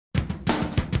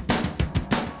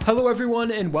Hello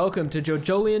everyone and welcome to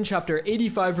JoJolion chapter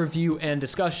 85 review and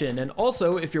discussion, and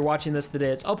also if you're watching this the day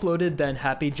it's uploaded, then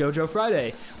happy JoJo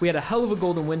Friday. We had a hell of a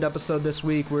Golden Wind episode this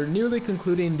week. We're nearly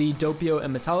concluding the Doppio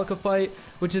and Metallica fight,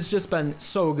 which has just been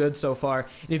so good so far.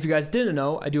 And if you guys didn't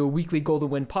know, I do a weekly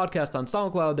Golden Wind podcast on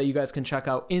SoundCloud that you guys can check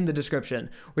out in the description,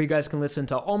 where you guys can listen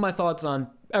to all my thoughts on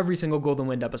every single Golden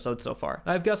Wind episode so far.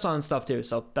 I have guests on and stuff too,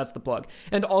 so that's the plug.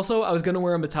 And also, I was going to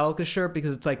wear a Metallica shirt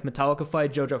because it's like Metallica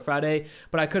fight JoJo Friday,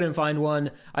 but I couldn't find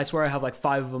one. I swear I have like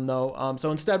 5 of them though.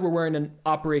 So instead we're wearing an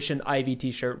Operation Ivy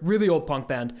t-shirt. Really old punk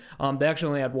band. They actually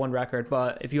only had one record,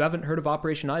 but if you haven't heard of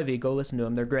Operation Ivy, go listen to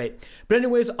them. They're great. But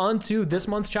anyways, on to this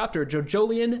month's chapter,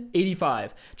 JoJolion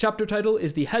 85. Chapter title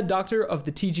is The Head Doctor of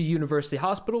the TG University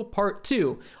Hospital, Part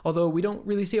 2. Although we don't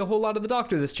really see a whole lot of the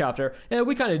doctor this chapter. And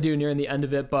we kind of do near the end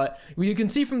of it, but you can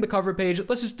see from the cover page,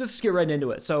 let's just get right into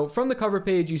it. So from the cover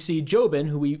page, you see Jobin,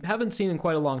 who we haven't seen in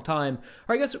quite a long time.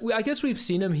 Or I guess we've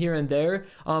seen him here and there,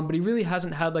 but he really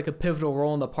hasn't had like a pivotal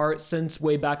role in the part since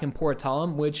way back in Poor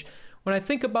Tom, which when I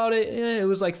think about it, it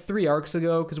was like 3 arcs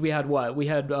ago, because we had what? We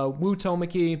had Wu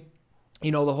Tomiki,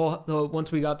 you know,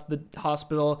 once we got to the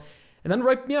hospital. And then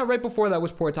right before that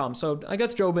was Poor Tom. So I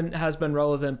guess Jobin has been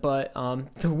relevant, but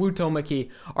the Wu Tomiki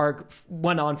arc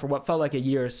went on for what felt like a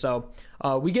year. So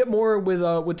we get more with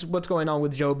what's going on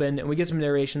with Jobin, and we get some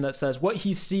narration that says what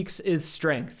he seeks is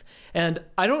strength. And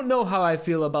I don't know how I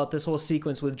feel about this whole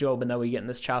sequence with Jobin that we get in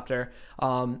this chapter.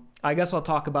 I guess I'll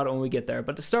talk about it when we get there.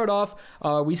 But to start off,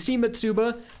 we see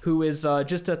Mitsuba, who is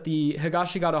just at the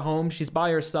Higashikata home. She's by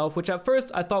herself, which at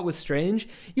first I thought was strange.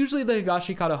 Usually the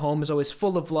Higashikata home is always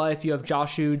full of life. You have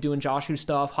Joshu doing Joshu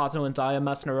stuff, Hato and Daya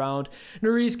messing around,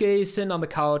 Norisuke sitting on the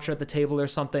couch or at the table or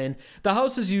something. The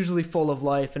house is usually full of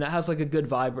life, and it has like a good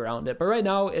vibe around it. But right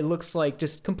now, it looks like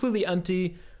just completely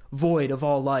empty, void of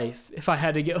all life. If I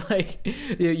had to get like,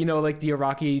 you know, like the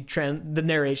Iraqi the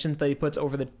narrations that he puts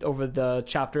over the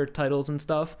chapter titles and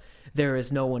stuff, there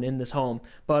is no one in this home.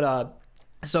 But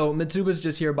so Mitsuba's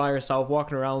just here by herself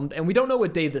walking around, and we don't know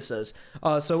what day this is.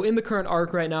 So in the current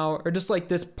arc right now, or just like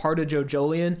this part of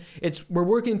JoJolion, we're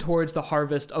working towards the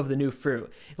harvest of the new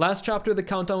fruit. Last chapter, the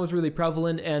countdown was really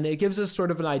prevalent, and it gives us sort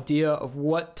of an idea of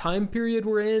what time period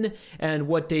we're in and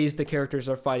what days the characters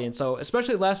are fighting. So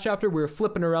especially last chapter, we were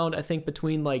flipping around, I think,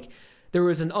 between like, there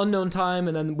was an unknown time,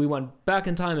 and then we went back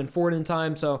in time and forward in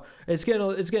time. So it's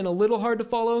getting a little hard to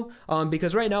follow,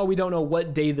 because right now we don't know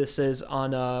what day this is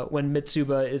on when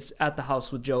Mitsuba is at the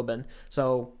house with Jobin.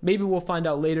 So maybe we'll find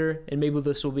out later, and maybe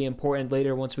this will be important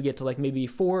later once we get to like maybe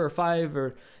 4 or 5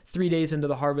 or 3 days into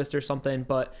the harvest or something.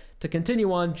 But to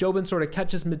continue on, Jobin sort of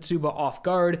catches Mitsuba off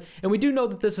guard, and we do know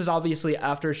that this is obviously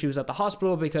after she was at the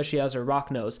hospital because she has her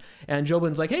rock nose. And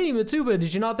Jobin's like, "Hey Mitsuba,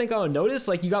 did you not think I would notice?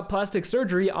 Like, you got plastic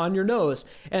surgery on your nose."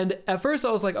 And at first I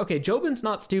was like, okay, Jobin's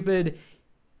not stupid.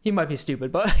 He might be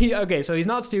stupid, but okay, so he's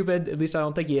not stupid, at least I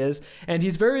don't think he is, and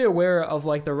he's very aware of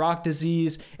like the rock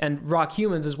disease and rock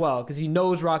humans as well, because he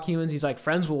knows rock humans. He's like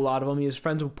friends with a lot of them. He was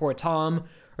friends with Poor Tom,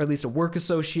 or at least a work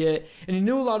associate, and he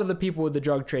knew a lot of the people with the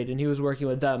drug trade, and he was working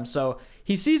with them. So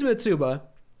he sees Mitsuba,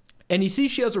 and he sees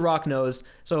she has a rock nose.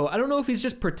 So I don't know if he's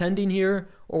just pretending here,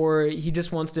 or he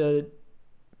just wants to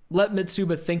let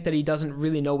Mitsuba think that he doesn't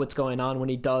really know what's going on when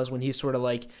he does, when he's sort of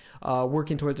like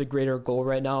working towards a greater goal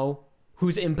right now,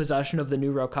 who's in possession of the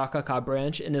new Rokakaka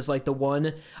branch and is like the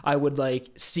one I would like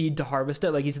seed to harvest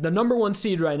it. Like, he's the number 1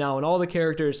 seed right now, and all the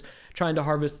characters trying to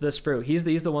harvest this fruit. He's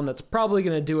the one that's probably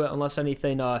going to do it unless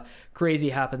anything crazy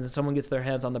happens and someone gets their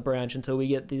hands on the branch until we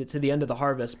get to the end of the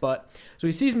harvest. But so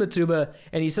he sees Mitsuba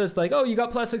and he says like, "Oh, you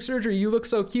got plastic surgery. You look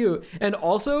so cute." And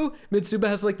also Mitsuba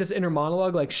has like this inner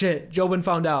monologue like, "Shit, Jobin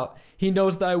found out. He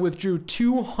knows that I withdrew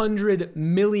 200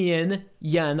 million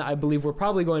yen." I believe we're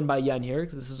probably going by yen here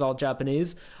because this is all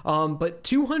Japanese. But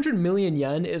 200 million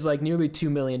yen is like nearly $2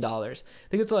 million. I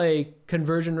think it's like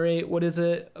conversion rate. What is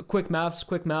it? Quick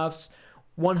maths.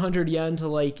 100 yen to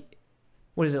like,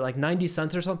 what is it, like 90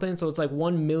 cents or something? So it's like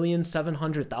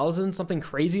 1,700,000, something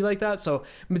crazy like that. So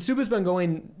Mitsuba's been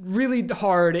going really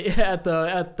hard at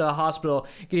the hospital,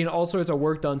 getting all sorts of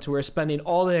work done to her, spending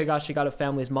all the Higashikata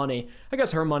family's money. I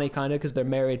guess her money kind of, because they're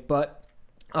married, but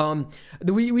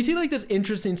we see like this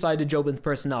interesting side to Jobin's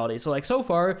personality. So like so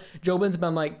far, Jobin's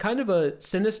been like kind of a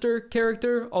sinister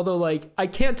character, although like I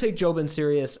can't take Jobin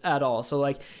serious at all. So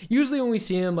like usually when we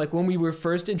see him, like when we were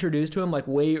first introduced to him, like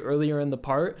way earlier in the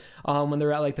part, when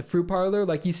they're at like the fruit parlor,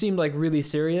 like he seemed like really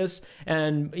serious.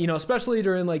 And you know, especially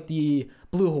during like the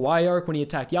Blue Hawaii arc when he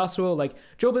attacked Yasuo, like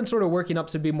Jobin's sort of working up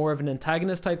to be more of an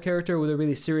antagonist type character with a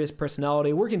really serious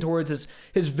personality, working towards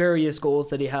his various goals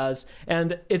that he has.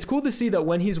 And it's cool to see that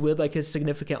when when he's with like his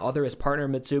significant other, his partner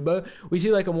Mitsuba, we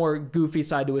see like a more goofy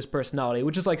side to his personality,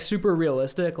 which is like super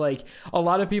realistic. Like a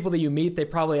lot of people that you meet, they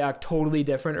probably act totally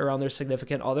different around their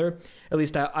significant other. At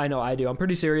least I know I do. I'm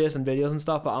pretty serious in videos and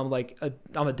stuff, but I'm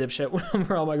a dipshit when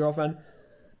I'm around my girlfriend.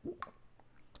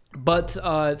 But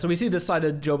so we see this side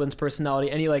of Jobin's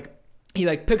personality, and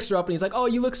he picks her up and he's like, oh,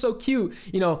 you look so cute,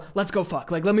 let's go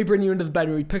fuck, like let me bring you into the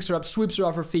bedroom. He picks her up, sweeps her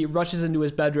off her feet, rushes into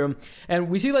his bedroom, and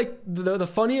we see like the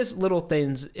funniest little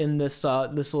things in this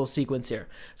little sequence here.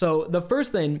 So the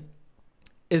first thing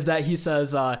is that he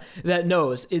says, that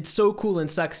nose, it's so cool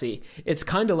and sexy. It's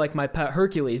kind of like my pet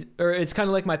Hercules, or it's kind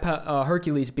of like my pet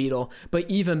Hercules beetle, but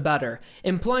even better.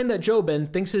 Implying that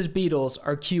Jobin thinks his beetles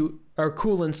are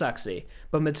cool and sexy,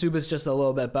 but Mitsuba's just a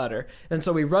little bit better. And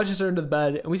so he rushes her into the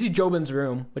bed, and we see Jobin's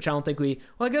room, which I don't think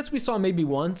I guess we saw maybe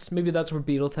once. Maybe that's where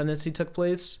beetle tendency took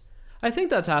place. I think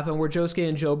that's happened, where Josuke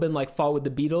and Jobin like fought with the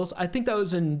beetles. I think that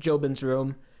was in Jobin's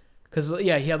room. Because,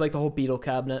 yeah, he had, like, the whole beetle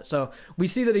cabinet. So we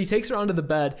see that he takes her onto the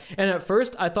bed. And at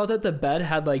first, I thought that the bed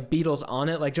had, like, beetles on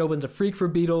it. Like, Jobin's a freak for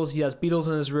beetles. He has beetles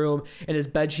in his room. And his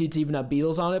bed sheets even have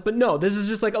beetles on it. But no, this is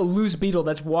just, like, a loose beetle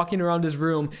that's walking around his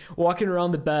room, walking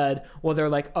around the bed while they're,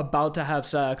 like, about to have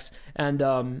sex. And,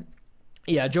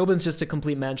 yeah, Jobin's just a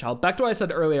complete man-child. Back to what I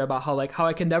said earlier about how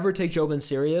I can never take Jobin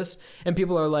serious. And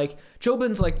people are like,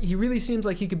 Jobin's, like, he really seems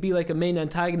like he could be, like, a main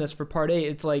antagonist for Part 8.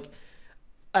 It's like,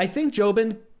 I think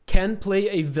Jobin can play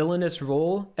a villainous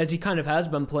role, as he kind of has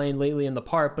been playing lately in the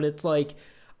part, but it's like,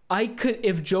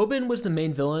 if Jobin was the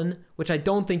main villain, which I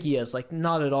don't think he is, like,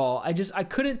 not at all, I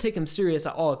couldn't take him serious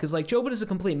at all, because, like, Jobin is a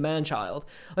complete man-child.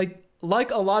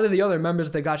 Like a lot of the other members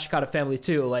of the Gashikata family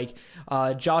too, like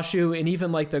Joshu, and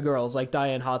even like the girls, like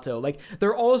Daya and Hato, like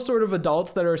they're all sort of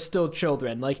adults that are still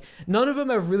children. Like none of them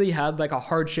have really had like a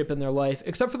hardship in their life,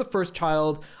 except for the first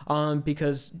child,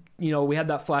 because we had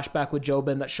that flashback with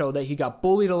Jobin that showed that he got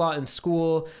bullied a lot in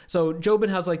school. So Jobin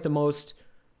has like the most,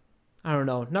 I don't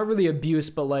know, not really abuse,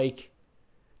 but like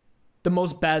the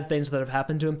most bad things that have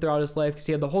happened to him throughout his life, because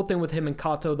he had the whole thing with him and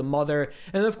Kato, the mother,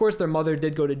 and of course their mother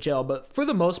did go to jail, but for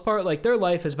the most part, like their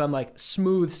life has been like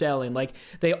smooth sailing. Like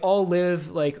they all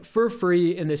live like for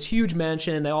free in this huge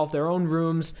mansion. They all have their own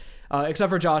rooms,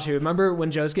 except for Joshua. Remember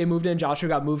when Josuke moved in, Joshua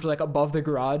got moved like above the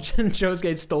garage and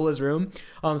Josuke stole his room.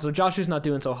 So Joshua's not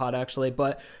doing so hot actually,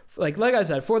 but like I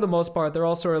said, for the most part, they're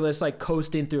all sort of just like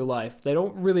coasting through life. They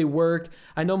don't really work.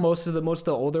 I know most of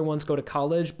the older ones go to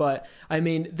college, but I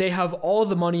mean, they have all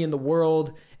the money in the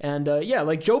world. And yeah,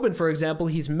 like Jobin, for example,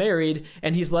 he's married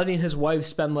and he's letting his wife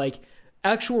spend like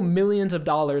actual millions of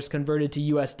dollars converted to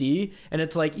USD. And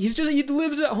it's like, he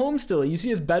lives at home still. You see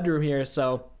his bedroom here.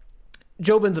 So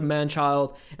Jobin's a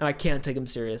man-child, and I can't take him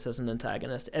serious as an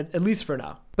antagonist, at least for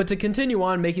now. But to continue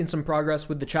on making some progress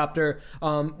with the chapter,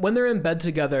 when they're in bed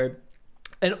together,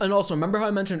 and also, remember how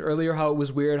I mentioned earlier how it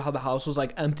was weird how the house was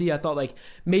like empty? I thought like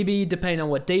maybe depending on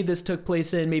what day this took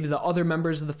place in, maybe the other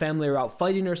members of the family are out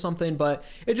fighting or something, but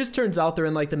it just turns out they're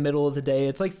in like the middle of the day.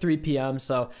 It's like 3 p.m.,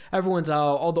 so everyone's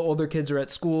out, all the older kids are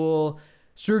at school.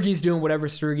 Tsurugi's doing whatever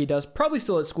Tsurugi does, probably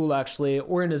still at school actually,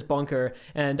 or in his bunker,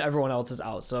 and everyone else is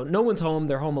out. So no one's home,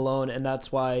 they're home alone, and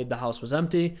that's why the house was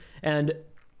empty. And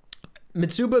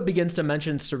Mitsuba begins to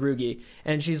mention Tsurugi,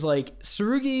 and she's like,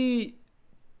 Tsurugi,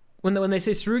 when they say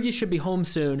Tsurugi should be home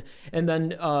soon, and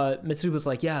then Mitsuba's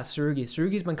like, yeah,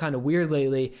 Tsurugi's been kind of weird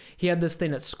lately. He had this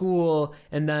thing at school,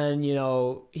 and then,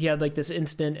 he had like this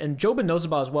incident, and Jobin knows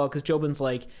about as well, because Jobin's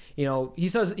like,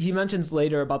 he mentions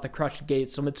later about the crushed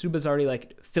gates, so Mitsuba's already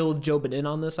like filled Jobin in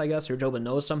on this, I guess, or Jobin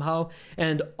knows somehow.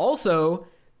 And also,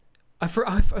 I'm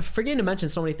forgetting to mention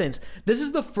so many things. This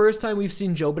is the first time we've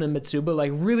seen Jobin and Mitsuba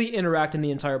like really interact in the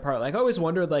entire part. Like I always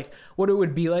wondered like what it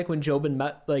would be like when Jobin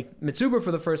met like Mitsuba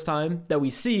for the first time that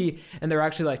we see, and they're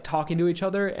actually like talking to each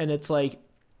other, and it's like,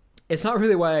 it's not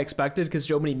really what I expected, because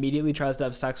Jobin immediately tries to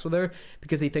have sex with her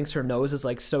because he thinks her nose is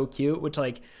like so cute, which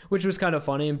was kind of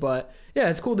funny. But yeah,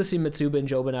 it's cool to see Mitsuba and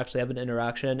Jobin actually have an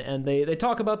interaction, and they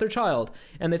talk about their child,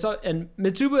 and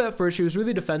Mitsuba at first, she was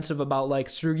really defensive about like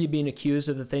Tsurugi being accused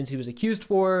of the things he was accused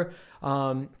for,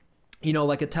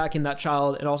 like attacking that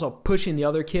child and also pushing the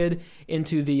other kid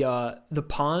into the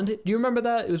pond. Do you remember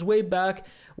that? It was way back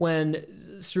when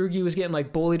Tsurugi was getting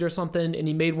like bullied or something, and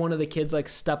he made one of the kids like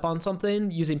step on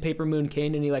something using Paper Moon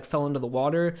Cane, and he like fell into the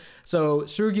water. So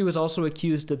Tsurugi was also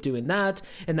accused of doing that,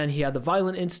 and then he had the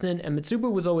violent incident, and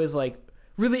Mitsuba was always like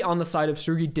really on the side of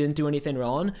Tsurugi didn't do anything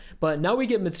wrong. But now we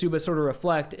get Mitsuba sort of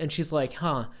reflect, and she's like,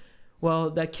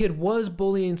 well, that kid was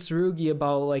bullying Tsurugi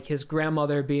about like his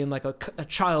grandmother being like a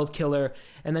child killer,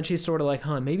 and then she's sort of like,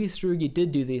 maybe Tsurugi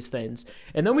did do these things.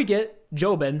 And then we get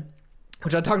Jobin,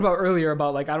 which I talked about earlier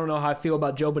about like, I don't know how I feel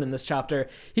about Jobin in this chapter.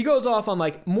 He goes off on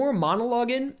like more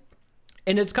monologuing,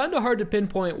 and it's kind of hard to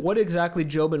pinpoint what exactly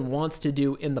Jobin wants to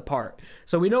do in the part.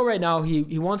 So we know right now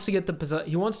he wants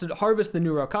to harvest the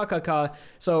new Rokakaka,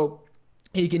 so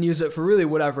he can use it for really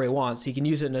whatever he wants. He can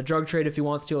use it in a drug trade if he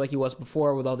wants to, like he was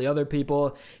before with all the other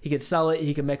people. He could sell it.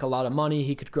 He could make a lot of money.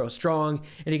 He could grow strong.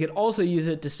 And he could also use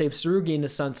it to save Tsurugi in a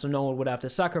sense, so no one would have to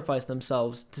sacrifice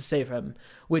themselves to save him,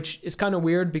 which is kind of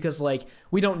weird because, like,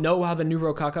 we don't know how the new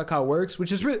Rokakaka works,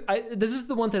 which is really... this is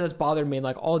the one thing that's bothered me in,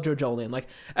 like, all JoJolion. Like,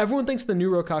 everyone thinks the new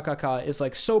Rokakaka is,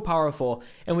 like, so powerful,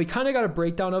 and we kind of got a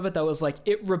breakdown of it that was, like,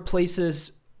 it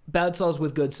replaces bad cells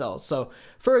with good cells. So,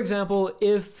 for example,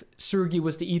 if Tsurugi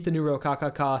was to eat the new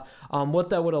Rokakaka, what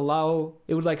that would allow,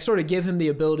 it would like sort of give him the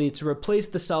ability to replace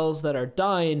the cells that are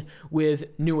dying with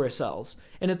newer cells.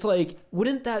 And it's like,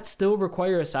 wouldn't that still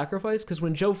require a sacrifice? Because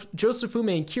when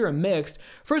Josufume and Kira mixed,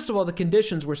 first of all, the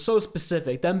conditions were so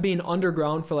specific. Them being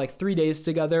underground for like 3 days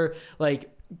together,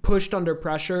 like pushed under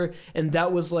pressure, and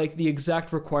that was like the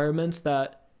exact requirements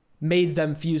that made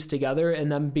them fuse together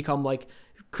and then become like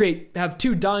have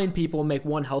 2 dying people make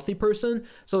 1 healthy person.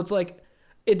 So it's like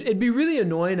it'd be really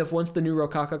annoying if once the new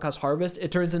Rokakaka's harvest,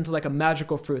 it turns into like a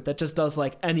magical fruit that just does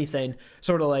like anything,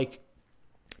 sort of like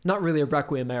not really a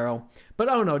Requiem arrow, but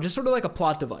I don't know, just sort of like a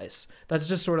plot device that's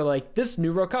just sort of like, this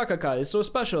new Rokakaka is so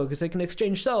special because it can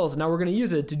exchange cells, and now we're going to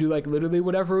use it to do like literally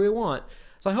whatever we want.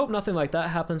 So I hope nothing like that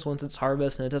happens once it's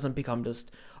harvest and it doesn't become just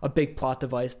a big plot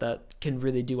device that can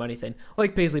really do anything.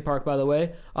 Like Paisley Park, by the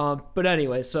way. But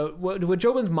anyway, so what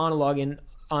Jobin's monologuing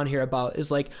on here about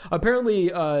is like, apparently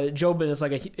Jobin is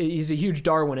like he's a huge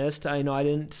Darwinist. I know I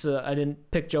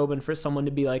didn't pick Jobin for someone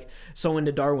to be like so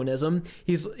into Darwinism.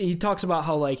 He talks about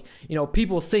how, like, you know,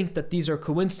 people think that these are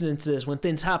coincidences when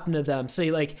things happen to them, say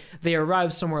like they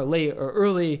arrive somewhere late or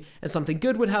early and something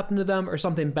good would happen to them or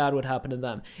something bad would happen to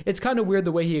them. It's kind of weird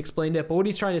the way he explained it, but what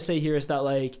he's trying to say here is that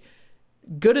like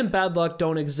good and bad luck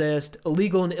don't exist,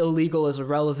 illegal and illegal is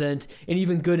irrelevant, and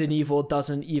even good and evil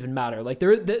doesn't even matter. Like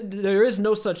there is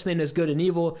no such thing as good and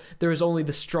evil. There is only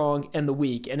the strong and the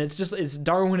weak, and it's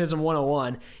Darwinism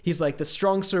 101. He's like, the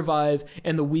strong survive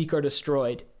and the weak are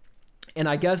destroyed. And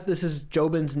I guess this is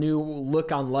Jobin's new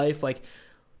look on life. Like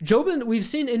Jobin, we've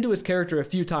seen into his character a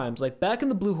few times. Like back in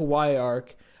the Blue Hawaii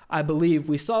arc, I believe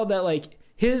we saw that like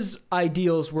his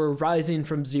ideals were rising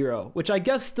from zero, which I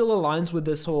guess still aligns with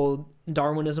this whole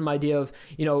Darwinism idea of,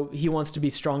 you know, he wants to be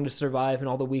strong to survive and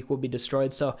all the weak will be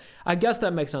destroyed. So I guess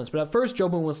that makes sense. But at first,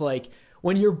 Jobin was like,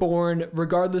 when you're born,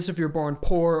 regardless if you're born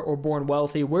poor or born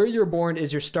wealthy, where you're born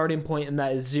is your starting point, and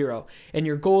that is zero. And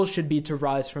your goal should be to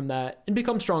rise from that and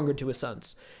become stronger to a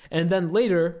sense. And then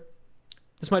later,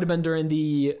 this might have been during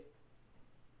the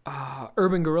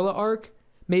Urban Gorilla arc,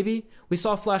 maybe, we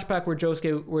saw a flashback where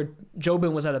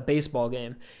Jobin was at a baseball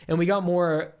game, and we got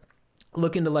more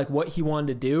look into like what he wanted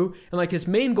to do. And like his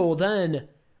main goal then,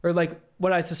 or like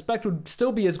what I suspect would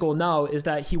still be his goal now, is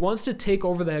that he wants to take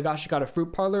over the Higashikata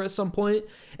fruit parlor at some point,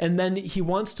 and then he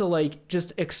wants to like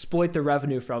just exploit the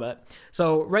revenue from it.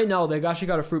 So right now the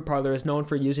Higashikata fruit parlor is known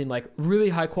for using like really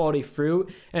high quality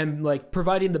fruit and like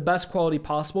providing the best quality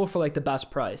possible for like the best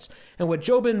price. And what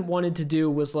Jobin wanted to do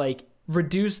was like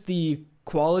reduce the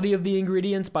quality of the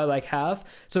ingredients by like half,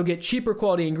 so get cheaper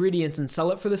quality ingredients and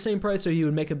sell it for the same price so he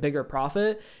would make a bigger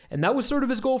profit. And that was sort of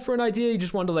his goal for an idea. He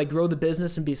just wanted to like grow the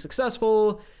business and be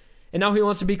successful, and now he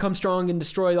wants to become strong and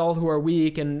destroy all who are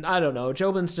weak. And I don't know,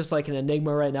 Jobin's just like an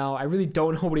enigma right now. I really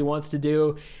don't know what he wants to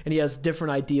do, and he has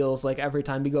different ideals like every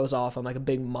time he goes off on like a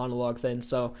big monologue thing.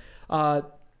 So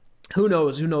who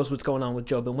knows what's going on with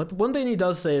Jobin. One thing he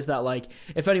does say is that like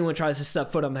if anyone tries to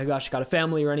step foot on the Higashikata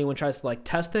family, or anyone tries to like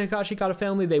test the Higashikata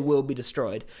family, they will be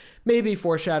destroyed. Maybe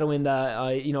foreshadowing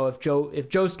that you know, if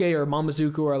Josuke or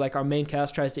Mamazuku or like our main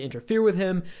cast tries to interfere with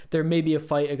him, there may be a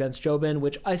fight against Jobin,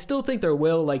 which I still think there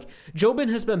will. Like Jobin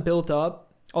has been built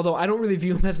up, although I don't really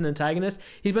view him as an antagonist.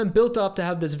 He's been built up to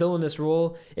have this villainous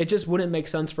role. It just wouldn't make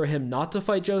sense for him not to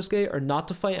fight Josuke or not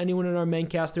to fight anyone in our main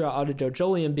cast throughout Out of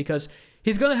JoJolion, because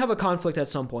he's going to have a conflict at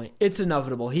some point. It's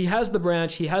inevitable. He has the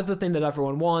branch, he has the thing that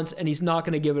everyone wants, and he's not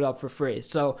going to give it up for free.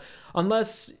 So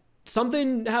unless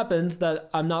something happens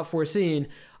that I'm not foreseeing,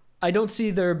 I don't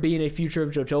see there being a future of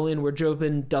JoJolion where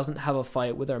Jobin doesn't have a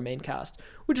fight with our main cast,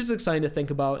 which is exciting to think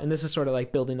about, and this is sort of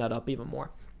like building that up even more.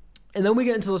 And then we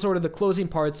get into the sort of the closing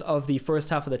parts of the first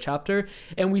half of the chapter,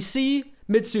 and we see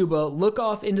Mitsuba look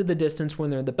off into the distance when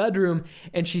they're in the bedroom,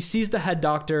 and she sees the head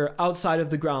doctor outside of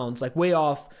the grounds, like way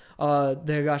off the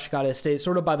Higashikata estate,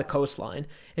 sort of by the coastline.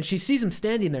 And she sees him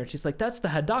standing there. And she's like, that's the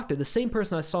head doctor, the same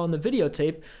person I saw in the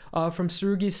videotape from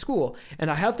Tsurugi's school. And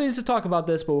I have things to talk about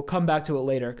this, but we'll come back to it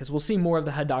later because we'll see more of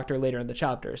the head doctor later in the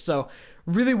chapter. So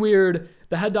really weird.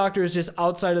 The head doctor is just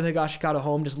outside of the Higashikata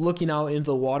home, just looking out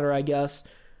into the water, I guess.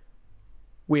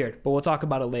 Weird, but we'll talk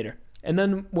about it later. And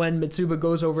then when Mitsuba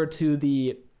goes over to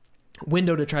the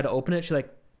window to try to open it, she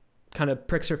like kind of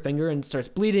pricks her finger and starts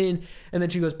bleeding. And then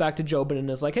she goes back to Jobin and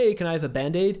is like, hey, can I have a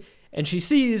Band-Aid? And she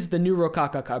sees the new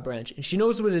Rokakaka branch. And she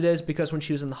knows what it is because when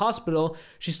she was in the hospital,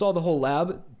 she saw the whole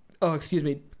lab,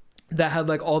 that had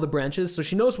like all the branches. So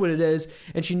she knows what it is.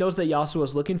 And she knows that Yasuo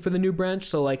is looking for the new branch.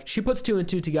 So like she puts 2 and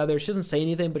 2 together. She doesn't say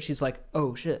anything, but she's like,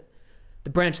 oh shit. The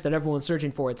branch that everyone's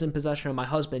searching for, it's in possession of my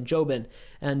husband, Jobin.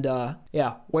 And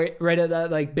yeah, right at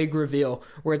that like big reveal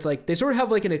where it's like, they sort of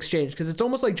have like an exchange because it's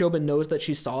almost like Jobin knows that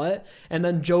she saw it. And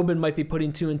then Jobin might be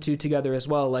putting 2 and 2 together as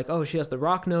well. Like, oh, she has the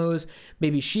rock nose.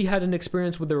 Maybe she had an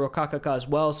experience with the Rokakaka as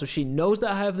well. So she knows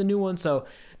that I have the new one. So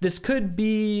this could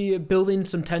be building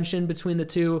some tension between the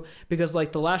two because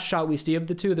like the last shot we see of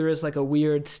the two, there is like a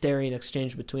weird staring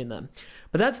exchange between them.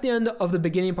 But that's the end of the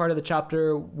beginning part of the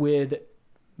chapter with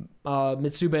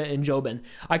Mitsuba and Jobin.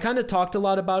 I kind of talked a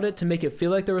lot about it to make it feel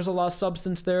like there was a lot of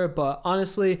substance there, but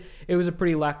honestly, it was a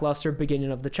pretty lackluster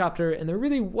beginning of the chapter, and there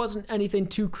really wasn't anything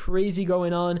too crazy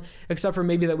going on, except for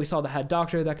maybe that we saw the head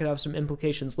doctor that could have some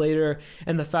implications later,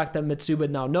 and the fact that Mitsuba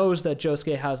now knows that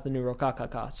Josuke has the new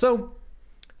Rokakaka. So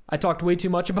I talked way too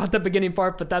much about the beginning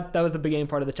part, but that was the beginning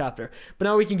part of the chapter. But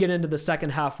now we can get into the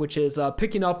second half, which is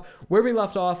picking up where we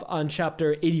left off on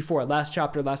chapter 84. Last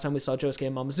time we saw Josuke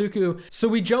and Mamazuku. So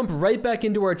we jump right back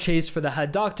into our chase for the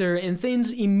head doctor, and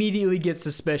things immediately get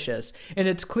suspicious. And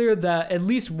it's clear that at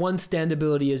least one stand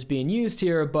ability is being used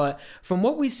here, but from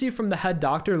what we see from the head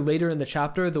doctor later in the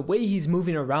chapter, the way he's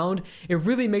moving around, it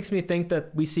really makes me think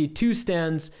that we see 2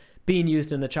 stands being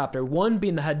used in the chapter. One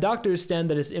being the head doctor's stand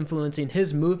that is influencing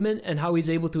his movement and how he's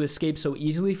able to escape so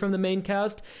easily from the main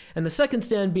cast, and the second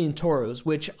stand being Toru's,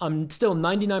 which I'm still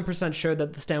 99% sure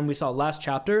that the stand we saw last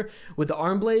chapter with the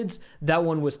arm blades, that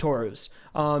one was Toru's.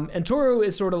 And Toru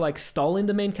is sort of like stalling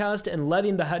the main cast and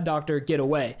letting the head doctor get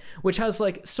away, which has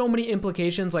like so many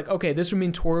implications. Like, okay, this would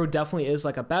mean Toru definitely is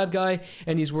like a bad guy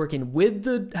and he's working with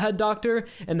the head doctor,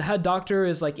 and the head doctor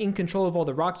is like in control of all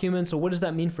the rock humans. So what does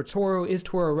that mean for Toru? Is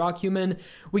Toru a rock human?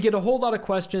 We get a whole lot of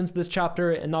questions this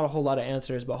chapter and not a whole lot of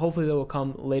answers, but hopefully they will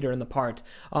come later in the part.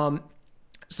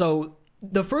 So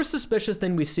the first suspicious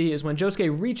thing we see is when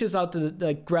Josuke reaches out to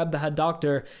like grab the head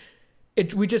doctor,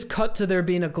 we just cut to there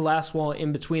being a glass wall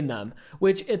in between them,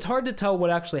 which it's hard to tell what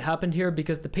actually happened here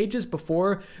because the pages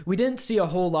before, we didn't see a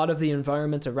whole lot of the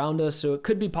environment around us. So it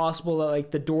could be possible that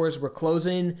like the doors were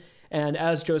closing, and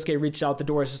as Josuke reached out, the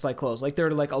doors just like closed, like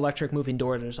they're like electric moving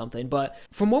doors or something. But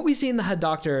from what we see in the head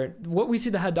doctor, what we see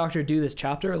the head doctor do this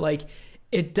chapter, like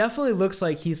it definitely looks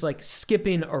like he's like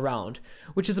skipping around,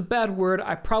 which is a bad word.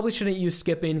 I probably shouldn't use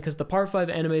skipping because the part 5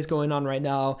 anime is going on right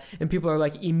now and people are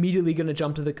like immediately going to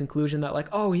jump to the conclusion that like,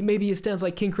 oh, maybe he stands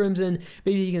like King Crimson.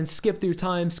 Maybe he can skip through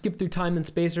time and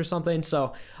space or something.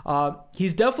 So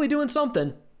he's definitely doing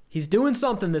something. He's doing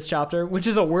something this chapter, which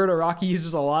is a word Araki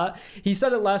uses a lot. He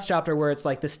said it last chapter where it's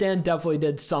like the stand definitely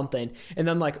did something. And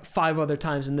then like 5 other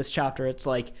times in this chapter, it's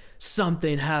like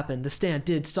something happened. The stand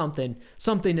did something.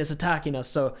 Something is attacking us.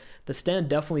 So the stand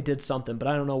definitely did something, but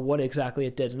I don't know what exactly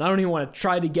it did. And I don't even want to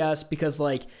try to guess because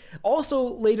like also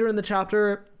later in the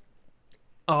chapter,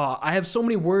 I have so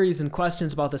many worries and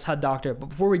questions about this head doctor, but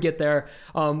before we get there,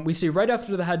 we see right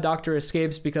after the head doctor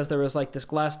escapes because there was like this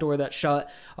glass door that shut,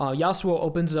 Yasuo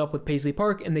opens it up with Paisley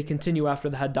Park and they continue after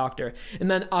the head doctor. And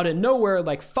then out of nowhere,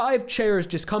 like 5 chairs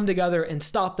just come together and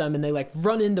stop them and they like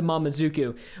run into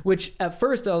Mamazuku, which at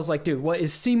first I was like, dude, what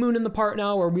is Sea Moon in the part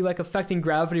now? Are we like affecting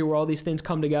gravity where all these things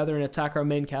come together and attack our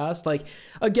main cast? Like,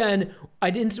 again,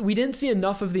 we didn't see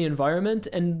enough of the environment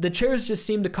and the chairs just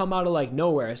seemed to come out of like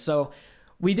nowhere. So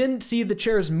we didn't see the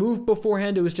chairs move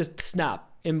beforehand. It was just snap.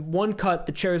 In one cut,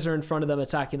 the chairs are in front of them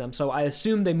attacking them. So I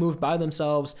assume they moved by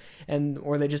themselves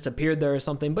or they just appeared there or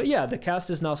something. But yeah, the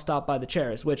cast is now stopped by the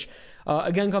chairs, which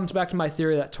again comes back to my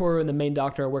theory that Toru and the main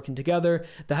doctor are working together.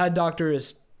 The head doctor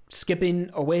is skipping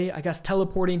away, I guess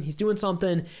teleporting. He's doing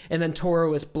something. And then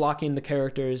Toru is blocking the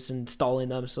characters and stalling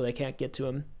them so they can't get to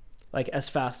him like as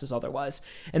fast as otherwise.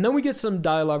 And then we get some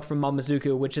dialogue from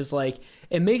Mamazuku, which is like,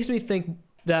 it makes me think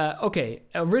that, okay,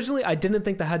 originally I didn't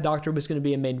think the head doctor was going to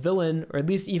be a main villain, or at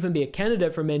least even be a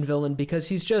candidate for main villain, because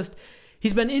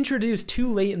he's been introduced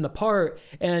too late in the part,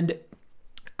 and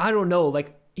I don't know,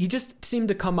 like, he just seemed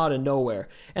to come out of nowhere.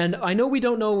 And I know we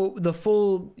don't know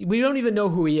we don't even know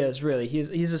who he is, really.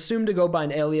 He's assumed to go by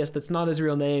an alias that's not his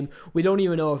real name. We don't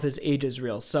even know if his age is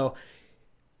real. So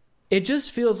it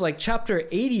just feels like chapter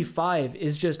 85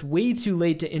 is just way too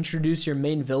late to introduce your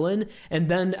main villain and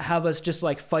then have us just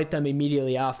like fight them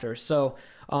immediately after. So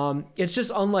it's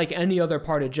just unlike any other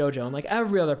part of JoJo. And like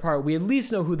every other part, we at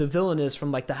least know who the villain is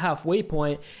from like the halfway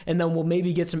point, and then we'll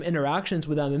maybe get some interactions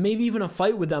with them and maybe even a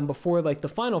fight with them before like the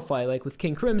final fight, like with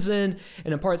King Crimson.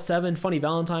 And in part 7, Funny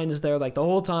Valentine is there like the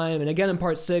whole time. And again in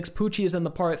part 6, Poochie is in the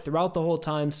part throughout the whole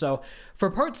time. So for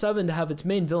part 7 to have its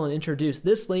main villain introduced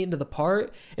this late into the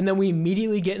part, and then we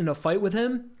immediately get in a fight with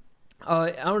him,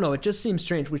 I don't know, it just seems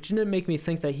strange, which didn't make me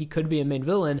think that he could be a main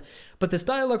villain. But this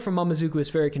dialogue from Mamazuku is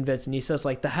very convincing. He says,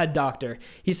 like, the head doctor.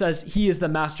 He says he is the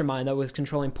mastermind that was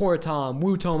controlling Poor Tom,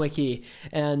 Wu Tomaki,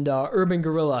 and Urban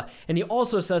Gorilla. And he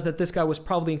also says that this guy was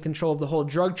probably in control of the whole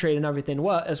drug trade and everything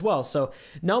as well. So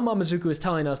now Mamazuku is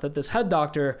telling us that this head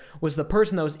doctor was the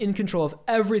person that was in control of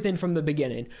everything from the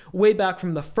beginning. Way back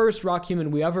from the first rock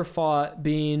human we ever fought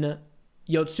being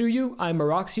Yotsuyu. I'm a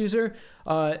rocks user.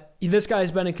 This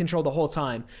guy's been in control the whole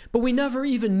time, but we never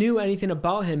even knew anything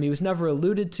about him. He was never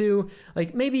alluded to,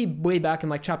 like maybe way back in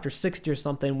like chapter 60 or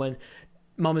something when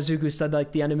Mamazuku said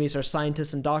like the enemies are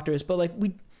scientists and doctors, but like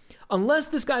unless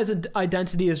this guy's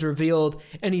identity is revealed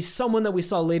and he's someone that we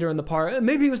saw later in the part,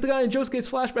 maybe he was the guy in Josuke's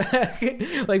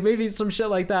flashback, like maybe some shit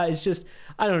like that. It's just,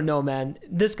 I don't know, man.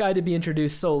 This guy to be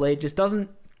introduced so late just doesn't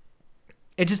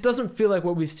feel like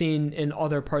what we've seen in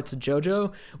other parts of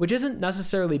JoJo, which isn't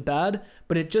necessarily bad,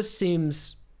 but it just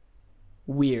seems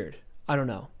weird. I don't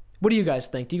know. What do you guys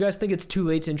think? Do you guys think it's too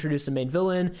late to introduce a main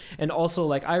villain? And also,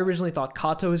 like, I originally thought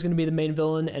Kato was going to be the main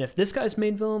villain, and if this guy's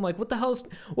main villain, like, what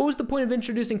was the point of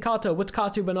introducing Kato? What's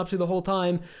Kato been up to the whole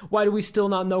time? Why do we still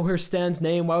not know her Stan's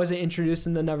name? Why was it introduced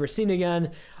and then never seen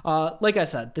again? Like I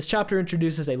said, this chapter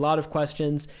introduces a lot of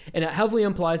questions, and it heavily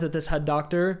implies that this head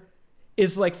doctor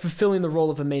is like fulfilling the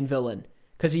role of a main villain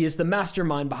because he is the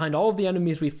mastermind behind all of the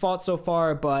enemies we fought so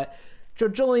far. But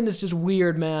JoJolion is just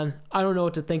weird, man. I don't know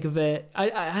what to think of it. I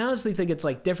honestly think it's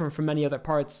like different from many other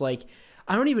parts. Like,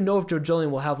 I don't even know if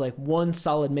JoJolion will have like one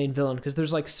solid main villain because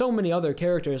there's like so many other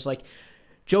characters. Like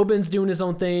Jobin's doing his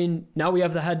own thing. Now we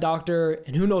have the head doctor,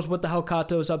 and who knows what the hell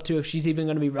Kato's up to, if she's even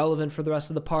going to be relevant for the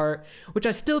rest of the part, which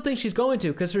I still think she's going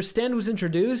to, because her stand was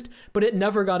introduced, but it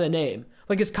never got a name.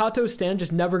 Like, is Kato's stand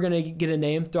just never going to get a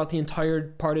name throughout the entire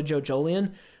part of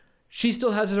JoJolion? She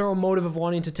still has her own motive of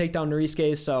wanting to take down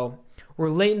Norisuke, so we're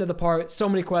late into the part. So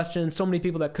many questions, so many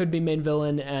people that could be main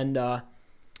villain, and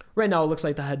right now it looks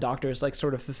like the head doctor is like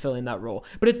sort of fulfilling that role.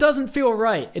 But it doesn't feel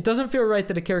right. It doesn't feel right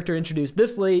that a character introduced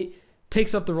this late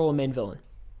takes up the role of main villain.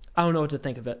 I don't know what to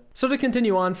think of it. So to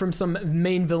continue on from some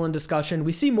main villain discussion,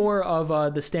 we see more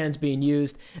of the stands being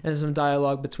used and some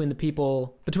dialogue between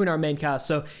our main cast.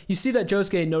 So you see that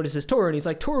Josuke notices Toru, and he's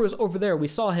like, Toru was over there, we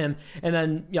saw him. And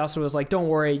then Yasuo was like, don't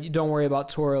worry about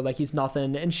Toru, like he's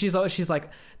nothing. And she's like,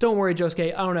 don't worry,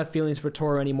 Josuke, I don't have feelings for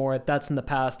Toru anymore. That's in the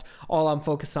past. All I'm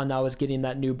focused on now is getting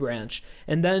that new branch.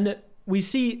 And then we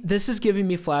see, this is giving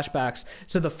me flashbacks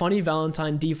to the Funny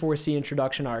Valentine D4C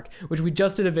introduction arc, which we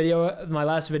just did a video. My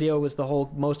last video was the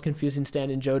whole most confusing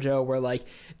stand in JoJo, where like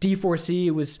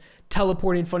D4C was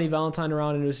teleporting Funny Valentine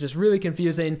around, and it was just really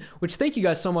confusing, which thank you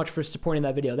guys so much for supporting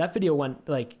that video. That video went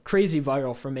like crazy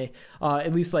viral for me,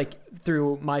 at least like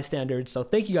through my standards. So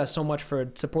thank you guys so much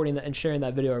for supporting that and sharing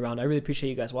that video around. I really appreciate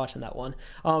you guys watching that one.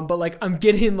 But like, I'm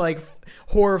getting like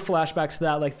horror flashbacks to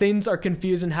that. Like, things are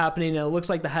confusing happening, and it looks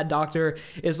like the head doctor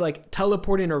is like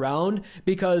teleporting around,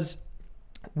 because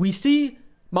we see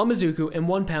Mamazuku in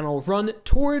one panel run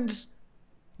towards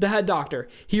the head doctor.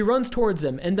 He runs towards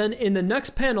him, and then in the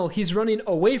next panel, he's running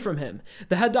away from him.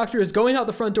 The head doctor is going out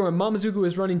the front door, and Mamazuku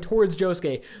is running towards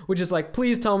Josuke, which is like,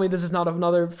 please tell me this is not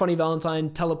another Funny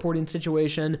Valentine teleporting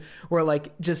situation where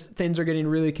like just things are getting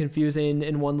really confusing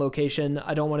in one location.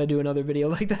 I don't want to do another video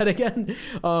like that again.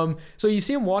 So you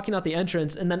see him walking out the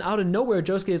entrance, and then out of nowhere,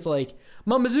 Josuke is like,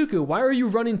 Mamazuku, why are you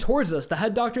running towards us? The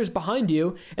head doctor is behind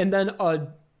you. And then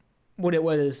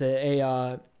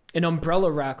an umbrella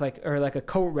rack, or a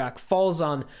coat rack, falls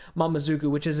on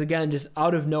Mamazuku, which is again just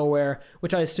out of nowhere,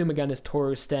 which I assume again is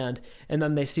Toru's stand. And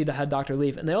then they see the head doctor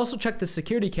leave, and they also check the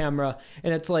security camera,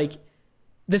 and it's like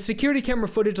the security camera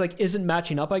footage like isn't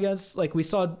matching up, I guess. Like, we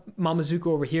saw Mamazuku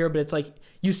over here, but it's like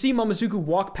you see Mamazuku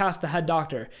walk past the head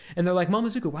doctor, and they're like,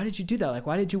 Mamazuku, why did you do that? Like,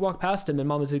 why did you walk past him? And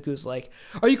Mamazuku's like,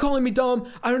 are you calling me dumb?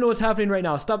 I don't know what's happening right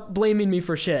now. Stop blaming me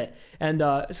for shit. And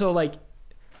so like,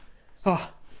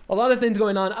 oh, A lot of things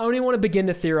going on. I don't even want to begin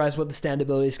to theorize what the stand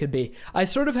abilities could be. I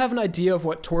sort of have an idea of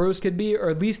what Toro's could be, or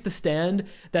at least the stand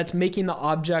that's making the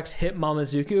objects hit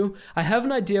Mamazuku. I have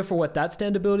an idea for what that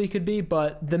stand ability could be,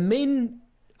 but the main...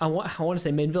 I want to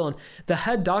say main villain. The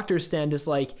head doctor stand is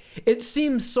like, it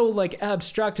seems so like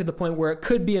abstract to the point where it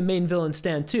could be a main villain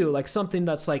stand too, like something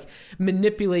that's like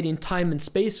manipulating time and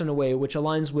space in a way, which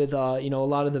aligns with you know, a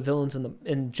lot of the villains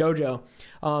in JoJo.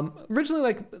 Originally,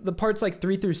 like the parts like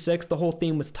 3 through 6, the whole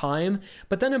theme was time,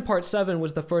 but then in part 7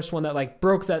 was the first one that like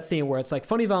broke that theme, where it's like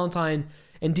Funny Valentine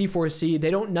and D4C,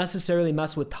 they don't necessarily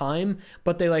mess with time,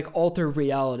 but they like alter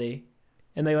reality.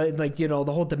 And they like, you know,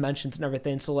 the whole dimensions and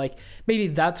everything. So like maybe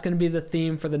that's going to be the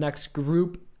theme for the next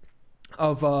group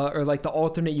of or like the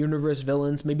alternate universe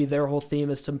villains. Maybe their whole theme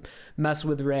is to mess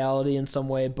with reality in some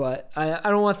way, but I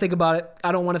don't want to think about it.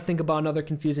 I don't want to think about another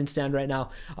confusing stand right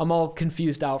now. I'm all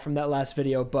confused out from that last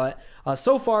video, but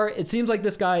so far it seems like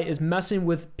this guy is messing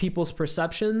with people's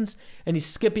perceptions, and he's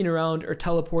skipping around or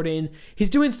teleporting. He's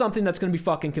doing something that's going to be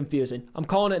fucking confusing. I'm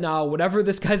calling it now. Whatever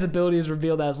this guy's ability is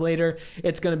revealed as later,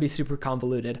 it's going to be super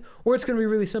convoluted, or it's going to be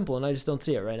really simple, and I just don't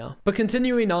see it right now. But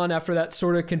continuing on after that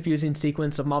sort of confusing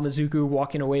sequence of Mamazuku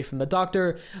walking away from the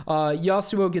doctor,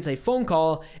 Yasuo gets a phone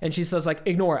call, and she says like,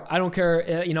 ignore it, I don't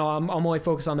care, you know, I'm only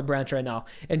focused on the branch right now.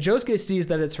 And Josuke sees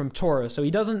that it's from Toro, so he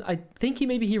doesn't, I think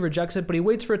maybe he rejects it, but he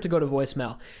waits for it to go to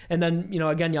voicemail. And then, you know,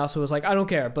 again, Yasuo is like, I don't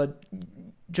care, but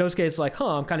Josuke is like,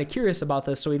 I'm kind of curious about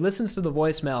this. So he listens to the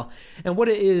voicemail, and what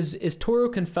it is Toro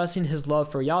confessing his love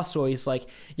for Yasuo. He's like,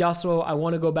 Yasuo, I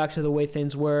want to go back to the way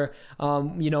things were,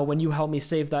 you know, when you helped me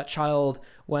save that child,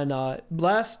 when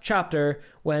last chapter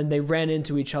when they ran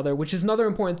into each other, which is another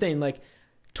important thing. Like,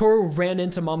 Toro ran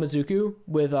into Mamazuku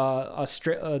with a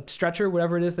stretcher,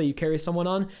 whatever it is that you carry someone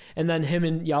on, and then him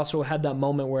and Yasuo had that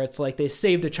moment where it's like they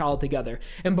saved a child together.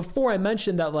 And before I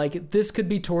mentioned that, like, this could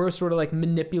be Toro sort of like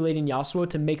manipulating Yasuo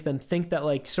to make them think that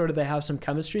like sort of they have some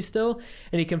chemistry still,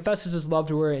 and he confesses his love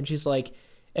to her, and she's like,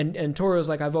 and Toro's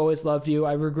like, I've always loved you.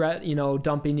 I regret, you know,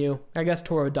 dumping you. I guess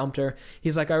Toro dumped her.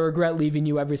 He's like, I regret leaving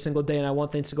you every single day, and I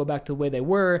want things to go back to the way they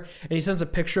were. And he sends a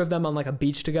picture of them on like a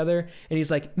beach together, and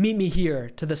he's like, meet me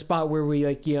here to the spot where we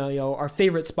like, you know, our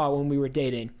favorite spot when we were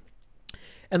dating.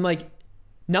 And like,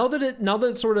 now that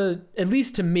it's sort of, at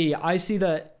least to me, I see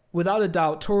that without a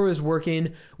doubt, Toro is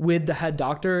working with the head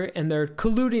doctor, and they're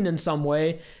colluding in some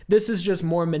way. This is just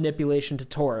more manipulation to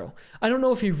Toro. I don't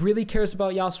know if he really cares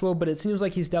about Yasuo, but it seems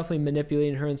like he's definitely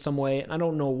manipulating her in some way. And I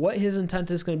don't know what his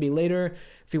intent is going to be later,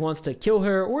 if he wants to kill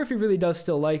her or if he really does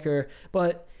still like her.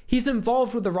 But he's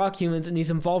involved with the rock humans, and he's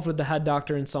involved with the head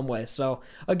doctor in some way. So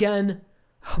again,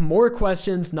 more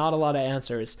questions, not a lot of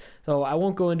answers. So I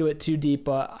won't go into it too deep,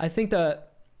 but I think that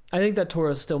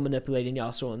Toro is still manipulating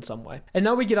Yasuo in some way. And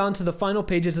now we get on to the final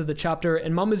pages of the chapter,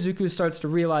 and Mamazuku starts to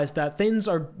realize that things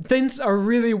are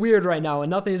really weird right now, and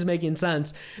nothing is making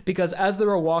sense, because as they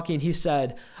were walking, he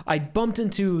said, I bumped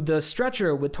into the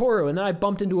stretcher with Toro, and then I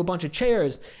bumped into a bunch of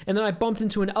chairs, and then I bumped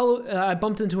into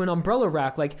an umbrella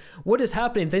rack. Like, what is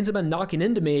happening? Things have been knocking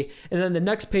into me. And then the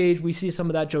next page, we see some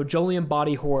of that JoJolion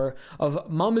body horror of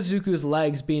Mamazuku's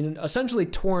legs being essentially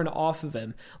torn off of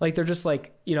him. Like, they're just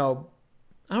like, you know,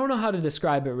 I don't know how to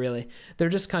describe it really. They're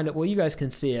just kind of, well, you guys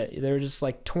can see it. They're just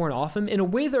like torn off him in a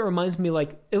way that reminds me,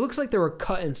 like, it looks like they were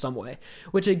cut in some way,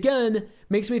 which again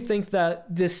makes me think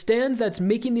that the stand that's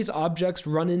making these objects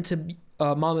run into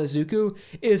Mamazuku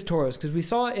is Toro's, because we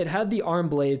saw it had the arm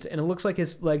blades, and it looks like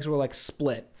his legs were like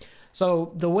split.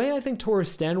 So the way I think Toro's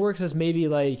stand works is maybe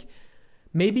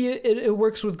it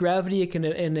works with gravity.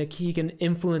 He can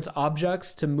influence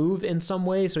objects to move in some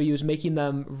way. So he was making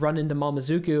them run into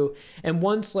Mamazuku. And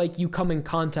once like you come in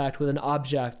contact with an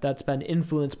object that's been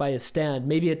influenced by his stand,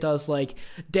 maybe it does like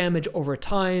damage over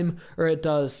time, or it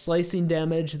does slicing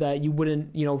damage that you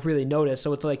wouldn't, you know, really notice.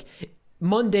 So it's like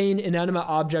mundane inanimate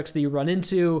objects that you run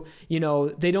into, you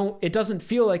know, it doesn't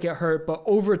feel like it hurt, but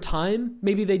over time,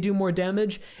 maybe they do more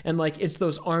damage. And like, it's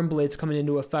those arm blades coming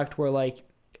into effect where like,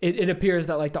 it appears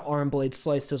that like the arm blade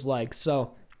sliced his leg.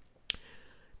 So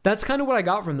that's kind of what I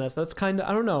got from this. That's kind of,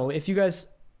 I don't know if you guys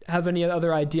have any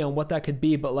other idea on what that could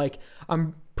be, but like,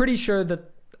 I'm pretty sure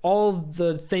that all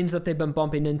the things that they've been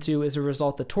bumping into is a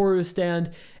result of Toru's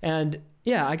stand. And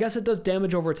yeah, I guess it does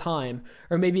damage over time,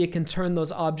 or maybe it can turn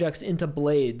those objects into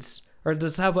blades, or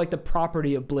just have like the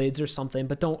property of blades or something,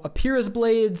 but don't appear as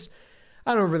blades.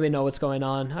 I don't really know what's going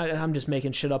on. I'm just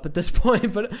making shit up at this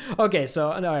point. But okay,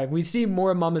 so all right, we see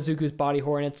more of Mamazuku's body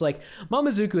horror, and it's like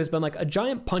Mamazuku has been like a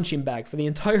giant punching bag for the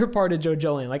entire part of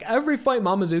JoJolion. Like every fight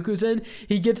Mamazuku's in,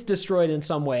 he gets destroyed in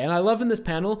some way. And I love in this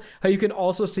panel how you can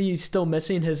also see he's still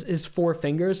missing his 4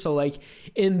 fingers. So like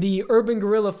in the Urban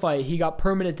Gorilla fight, he got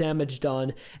permanent damage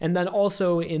done, and then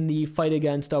also in the fight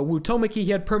against Wutomaki,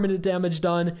 he had permanent damage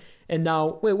done. And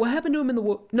now, wait, what happened to him in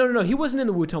the... No, he wasn't in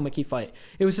the Wutomaki fight.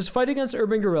 It was his fight against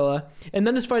Urban Gorilla, and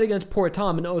then his fight against Poor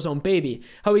Tom and Ozone Baby.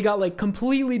 How he got, like,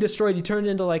 completely destroyed. He turned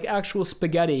into, like, actual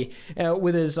spaghetti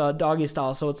with his doggy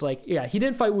style. So it's like, yeah, he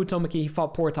didn't fight Wutomaki, he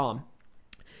fought Poor Tom.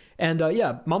 And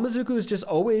yeah, Mamazuku is just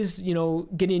always, you know,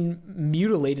 getting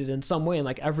mutilated in some way in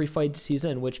like every fight he's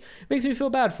in, which makes me feel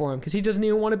bad for him because he doesn't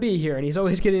even want to be here, and he's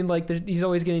always getting he's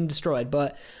always getting destroyed.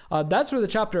 But that's where the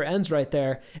chapter ends right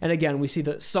there. And again, we see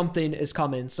that something is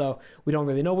coming, so we don't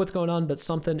really know what's going on, but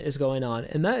something is going on,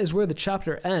 and that is where the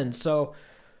chapter ends. So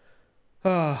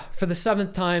for the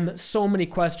 7th time, so many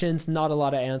questions, not a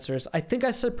lot of answers. I think I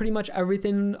said pretty much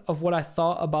everything of what I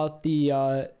thought about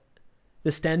the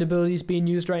stand abilities being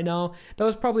used right now. That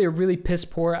was probably a really piss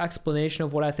poor explanation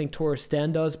of what I think Tora's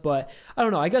stand does, but I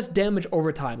don't know, I guess damage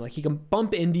over time. Like he can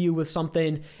bump into you with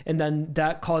something and then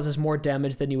that causes more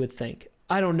damage than you would think.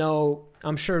 I don't know.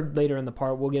 I'm sure later in the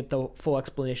part we'll get the full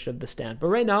explanation of the stand. But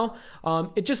right now,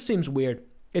 it just seems weird.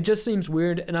 It just seems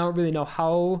weird, and I don't really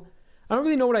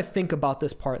know what I think about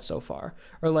this part so far.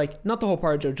 Or like, not the whole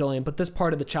part of JoJolion, but this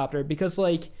part of the chapter, because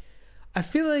like, I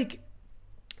feel like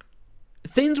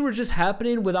things were just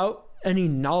happening without any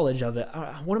knowledge of it.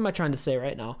 What am I trying to say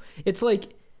right now? It's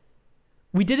like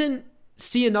we didn't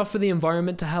see enough of the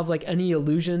environment to have like any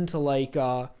illusion to like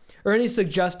or any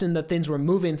suggestion that things were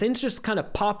moving. Things just kind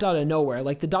of popped out of nowhere.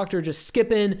 Like the doctor just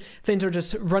skipping, things are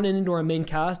just running into our main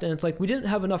cast, and it's like we didn't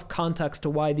have enough context to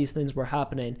why these things were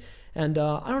happening. And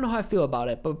I don't know how I feel about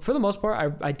it, but for the most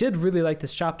part, I did really like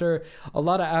this chapter. A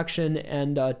lot of action,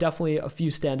 and definitely a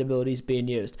few stand abilities being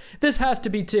used. This has to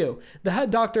be too. The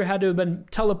head doctor had to have been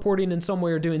teleporting in some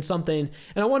way or doing something.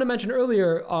 And I want to mention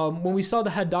earlier, when we saw the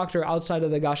head doctor outside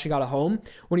of the Gashigata home,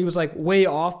 when he was like way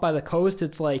off by the coast,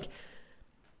 it's like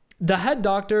the head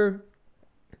doctor,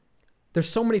 there's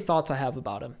so many thoughts I have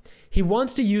about him. He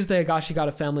wants to use the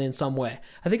Higashigata family in some way.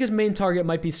 I think his main target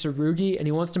might be Tsurugi, and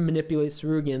he wants to manipulate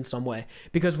Tsurugi in some way.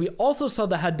 Because we also saw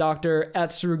the head doctor at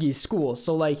Tsurugi's school.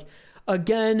 So like,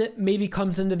 again, maybe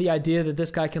comes into the idea that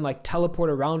this guy can like teleport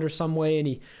around or some way, and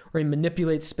he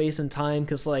manipulates space and time.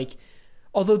 Because like,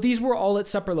 although these were all at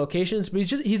separate locations, but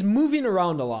he's moving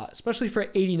around a lot, especially for an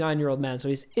 89-year-old man. So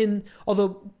he's in,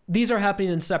 although these are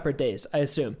happening in separate days, I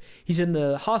assume. He's in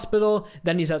the hospital,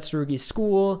 then he's at Tsurugi's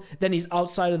school, then he's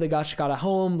outside of the Gashigata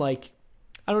home. Like,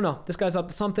 I don't know. This guy's up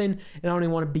to something, and I don't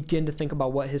even want to begin to think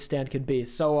about what his stand could be.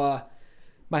 So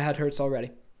my head hurts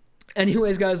already.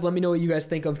 Anyways, guys, let me know what you guys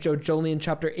think of JoJolion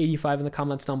chapter 85 in the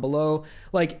comments down below.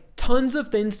 Like, tons of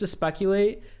things to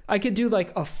speculate. I could do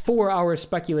like a 4-hour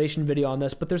speculation video on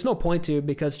this, but there's no point to,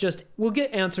 because just we'll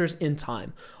get answers in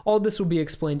time. All this will be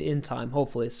explained in time,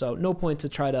 hopefully. So no point to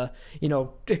try to, you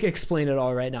know, explain it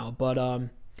all right now. But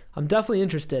I'm definitely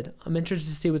interested. I'm interested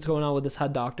to see what's going on with this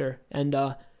head doctor. And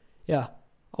yeah,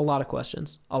 a lot of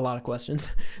questions.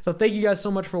 So thank you guys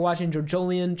so much for watching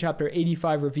JoJolion chapter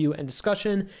 85 review and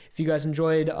discussion. If you guys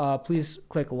enjoyed, please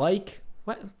click like.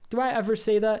 What? Do I ever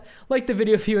say that? Like the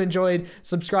video if you enjoyed,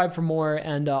 subscribe for more,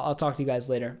 and I'll talk to you guys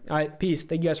later. All right, peace.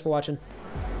 Thank you guys for watching.